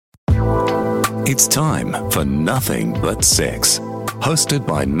It's time for Nothing But Sex, hosted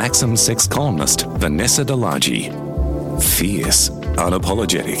by Maxim sex columnist Vanessa Delagi. Fierce,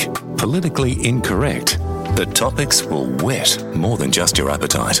 unapologetic, politically incorrect, the topics will whet more than just your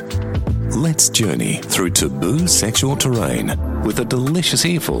appetite. Let's journey through taboo sexual terrain with a delicious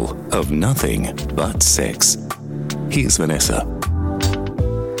earful of nothing but sex. Here's Vanessa.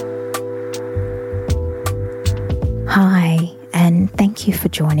 Hi, and thank you for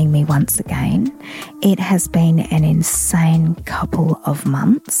joining me once again. It has been an insane couple of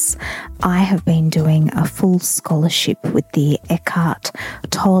months. I have been doing a full scholarship with the Eckhart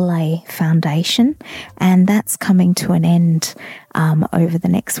Tolle Foundation, and that's coming to an end over the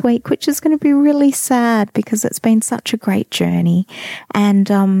next week, which is going to be really sad because it's been such a great journey. And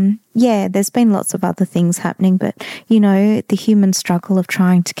there's been lots of other things happening, but the human struggle of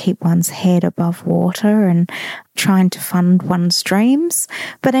trying to keep one's head above water and trying to fund one's dreams.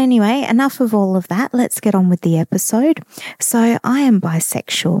 But anyway, enough of all of that. Let's get on with the episode. So I am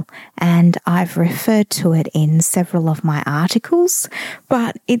bisexual, and I've referred to it in several of my articles,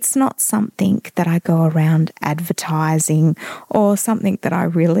 but it's not something that I go around advertising or something that I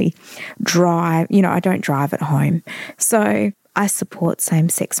really drive. I don't drive at home. So I support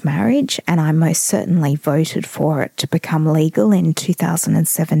same-sex marriage, and I most certainly voted for it to become legal in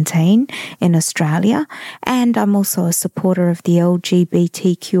 2017 in Australia. And I'm also a supporter of the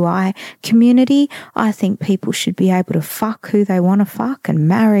LGBTQI community. I think people should be able to fuck who they want to fuck and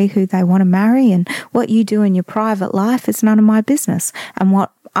marry who they want to marry, and what you do in your private life is none of my business, and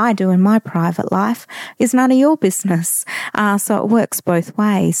what I do in my private life is none of your business. So it works both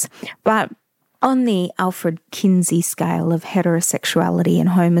ways. But on the Alfred Kinsey scale of heterosexuality and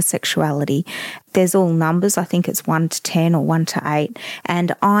homosexuality, there's all numbers. I think it's 1 to 10 or 1 to 8.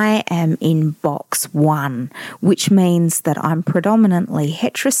 And I am in box 1, which means that I'm predominantly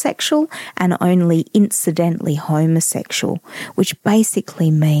heterosexual and only incidentally homosexual, which basically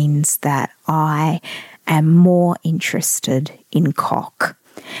means that I am more interested in cock.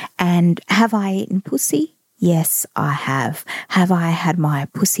 And have I eaten pussy? Yes, I have. Have I had my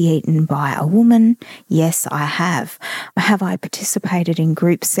pussy eaten by a woman? Yes, I have. Have I participated in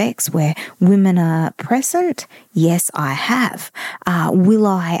group sex where women are present? Yes, I have. Will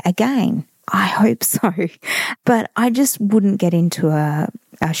I again? I hope so. But I just wouldn't get into a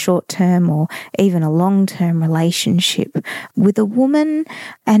short-term or even a long-term relationship with a woman,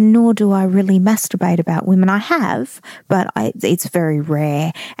 and nor do I really masturbate about women. I have, but it's very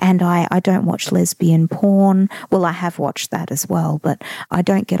rare, and I don't watch lesbian porn. Well, I have watched that as well, but I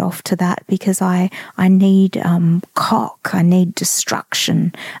don't get off to that because I need cock. I need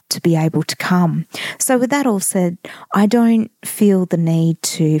destruction to be able to come. So with that all said, I don't feel the need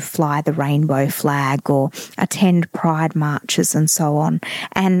to fly the rainbow flag or attend pride marches and so on.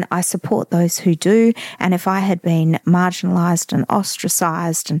 And I support those who do. And if I had been marginalised and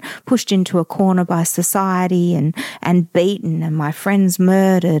ostracised and pushed into a corner by society and beaten and my friends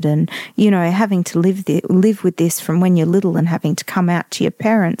murdered and, having to live with this from when you're little and having to come out to your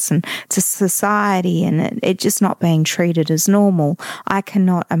parents and to society and it just not being treated as normal, I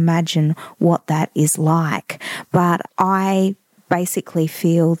cannot imagine what that is like. But I basically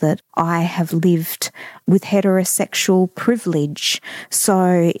feel that I have lived with heterosexual privilege,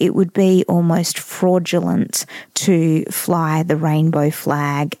 so it would be almost fraudulent to fly the rainbow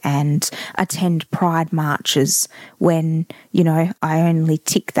flag and attend pride marches when, I only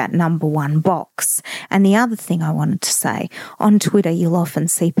tick that number 1 box. And the other thing I wanted to say, on Twitter you'll often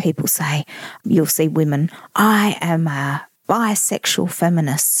see people say, you'll see women, I am a bisexual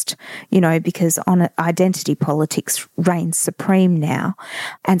feminist, because on identity politics reigns supreme now.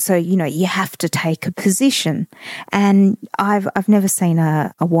 And so, you have to take a position. And I've never seen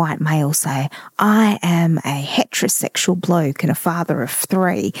a white male say, I am a heterosexual bloke and a father of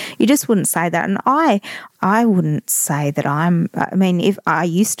 3. You just wouldn't say that. And I wouldn't say that if I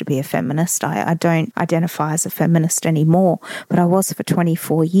used to be a feminist, I don't identify as a feminist anymore, but I was for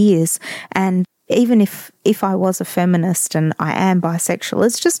 24 years. And even if I was a feminist and I am bisexual,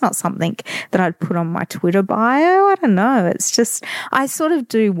 it's just not something that I'd put on my Twitter bio. I don't know. It's just, I sort of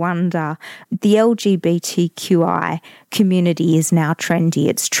do wonder, the LGBTQI community is now trendy.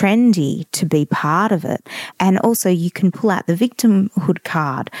 It's trendy to be part of it. And also you can pull out the victimhood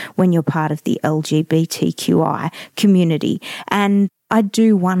card when you're part of the LGBTQI community. And I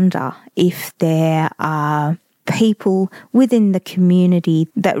do wonder if there are people within the community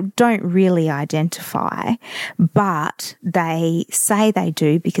that don't really identify, but they say they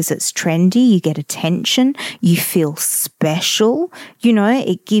do because it's trendy. You get attention, you feel special,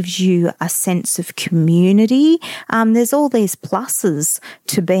 it gives you a sense of community. There's all these pluses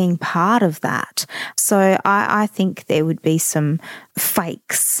to being part of that. So I think there would be some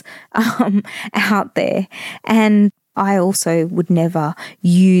fakes out there. And I also would never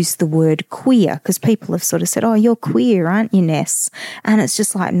use the word queer, because people have sort of said, oh, you're queer, aren't you, Ness? And it's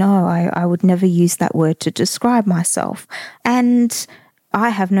just like, no, I would never use that word to describe myself. And I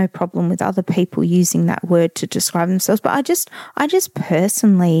have no problem with other people using that word to describe themselves, but I just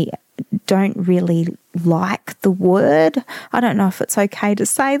personally don't really like the word. I don't know if it's okay to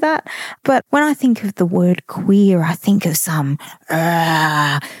say that, but when I think of the word queer, I think of some,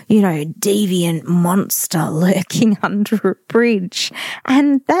 deviant monster lurking under a bridge.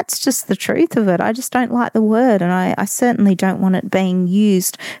 And that's just the truth of it. I just don't like the word, and I certainly don't want it being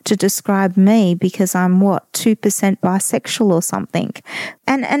used to describe me because I'm 2% bisexual or something.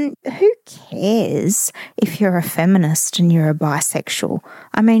 And who cares if you're a feminist and you're a bisexual?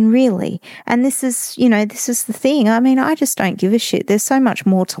 I mean, really. And this is the thing. I mean, I just don't give a shit. There's so much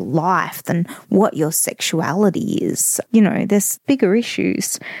more to life than what your sexuality is. There's bigger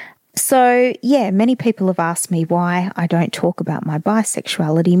issues. So, yeah, many people have asked me why I don't talk about my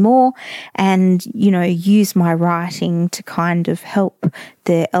bisexuality more and, use my writing to kind of help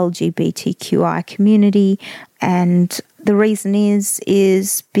the LGBTQI community. And the reason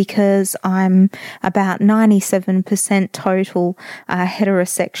is because I'm about 97% total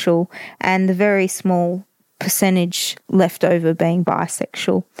heterosexual, and the very small percentage left over being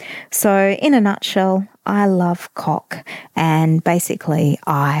bisexual. So in a nutshell, I love cock, and basically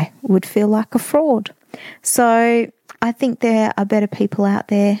I would feel like a fraud. So I think there are better people out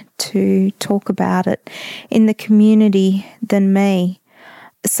there to talk about it in the community than me.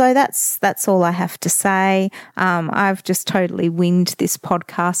 So that's all I have to say. I've just totally winged this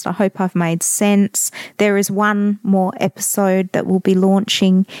podcast. I hope I've made sense. There is one more episode that will be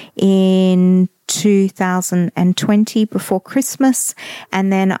launching in 2020 before Christmas,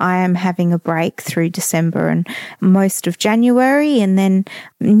 and then I am having a break through December and most of January, and then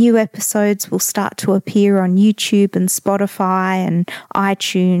new episodes will start to appear on YouTube and Spotify and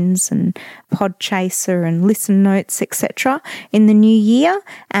iTunes and Podchaser and Listen Notes, etc. in the new year.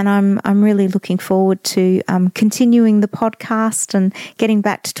 And I'm really looking forward to continuing the podcast and getting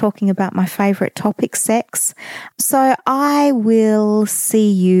back to talking about my favourite topic, sex. So I will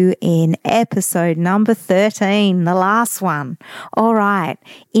see you in episode number 13, the last one. All right.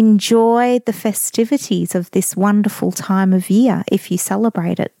 Enjoy the festivities of this wonderful time of year if you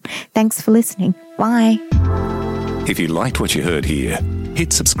celebrate it. Thanks for listening. Bye. If you liked what you heard here,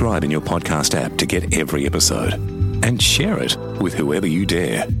 hit subscribe in your podcast app to get every episode and share it with whoever you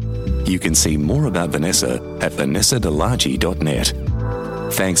dare. You can see more about Vanessa at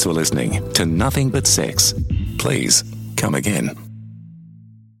vanessadelagy.net. Thanks for listening to Nothing But Sex. Please come again.